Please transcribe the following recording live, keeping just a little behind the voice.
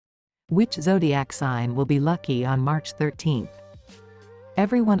Which zodiac sign will be lucky on March 13th?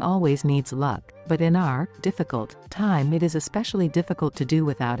 Everyone always needs luck, but in our difficult time it is especially difficult to do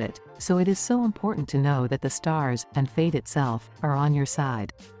without it, so it is so important to know that the stars and fate itself are on your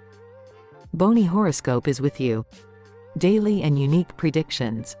side. Bony Horoscope is with you. Daily and unique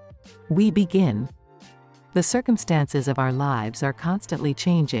predictions. We begin. The circumstances of our lives are constantly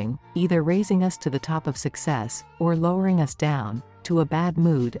changing, either raising us to the top of success, or lowering us down to a bad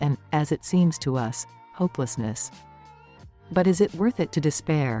mood and, as it seems to us, hopelessness. But is it worth it to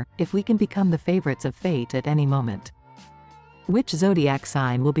despair, if we can become the favorites of fate at any moment? Which zodiac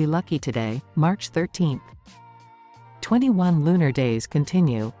sign will be lucky today, March 13th? 21 lunar days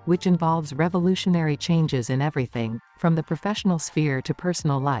continue, which involves revolutionary changes in everything, from the professional sphere to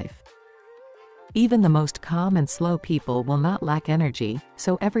personal life. Even the most calm and slow people will not lack energy,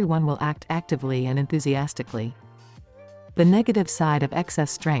 so everyone will act actively and enthusiastically. The negative side of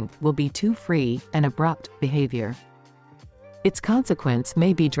excess strength will be too free and abrupt behavior. Its consequence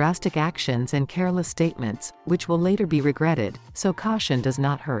may be drastic actions and careless statements, which will later be regretted, so caution does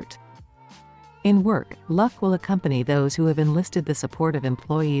not hurt. In work, luck will accompany those who have enlisted the support of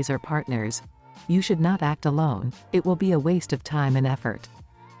employees or partners. You should not act alone, it will be a waste of time and effort.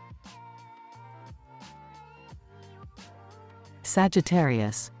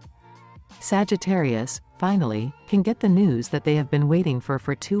 Sagittarius. Sagittarius, finally, can get the news that they have been waiting for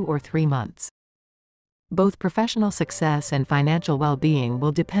 2 or 3 months. Both professional success and financial well-being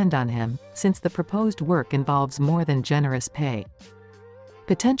will depend on him, since the proposed work involves more than generous pay.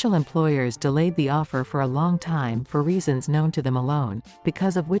 Potential employers delayed the offer for a long time for reasons known to them alone,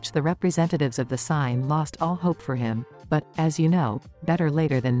 because of which the representatives of the sign lost all hope for him, but, as you know, better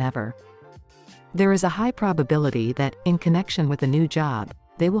later than never. There is a high probability that, in connection with a new job,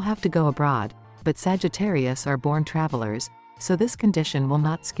 they will have to go abroad, but Sagittarius are born travelers, so this condition will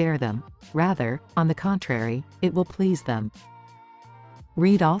not scare them. Rather, on the contrary, it will please them.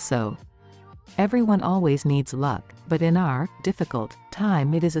 Read also. Everyone always needs luck, but in our difficult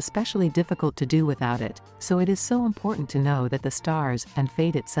time it is especially difficult to do without it, so it is so important to know that the stars and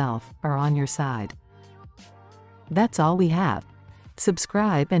fate itself are on your side. That's all we have.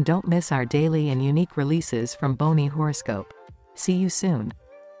 Subscribe and don't miss our daily and unique releases from Bony Horoscope. See you soon.